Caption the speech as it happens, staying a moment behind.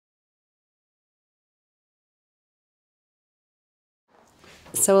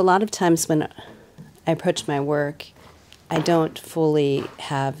So a lot of times when I approach my work, I don't fully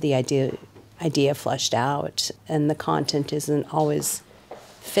have the idea fleshed out, and the content isn't always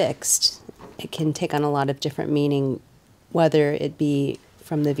fixed. It can take on a lot of different meaning, whether it be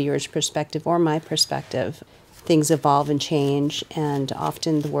from the viewer's perspective or my perspective. Things evolve and change, and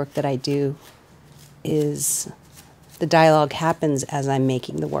often the work that I do is the dialogue happens as I'm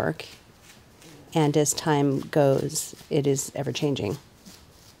making the work, and as time goes, it is ever changing.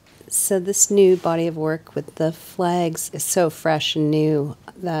 So this new body of work with the flags is so fresh and new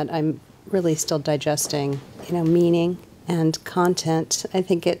that I'm really still digesting, meaning and content. I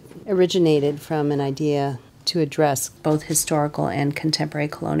think it originated from an idea to address both historical and contemporary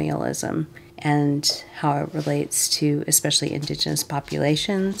colonialism and how it relates to especially indigenous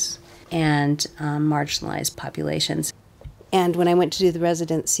populations and marginalized populations. And when I went to do the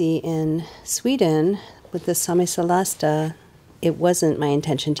residency in Sweden with the Salasta, it wasn't my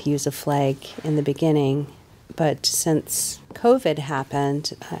intention to use a flag in the beginning, but since COVID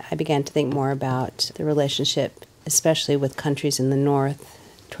happened, I began to think more about the relationship, especially with countries in the north,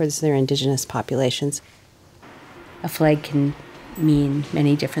 towards their indigenous populations. A flag can mean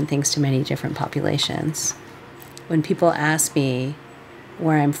many different things to many different populations. When people ask me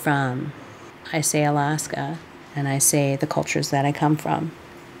where I'm from, I say Alaska, and I say the cultures that I come from.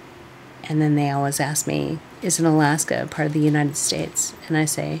 And then they always ask me, isn't Alaska part of the United States? And I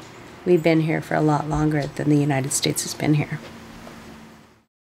say, we've been here for a lot longer than the United States has been here.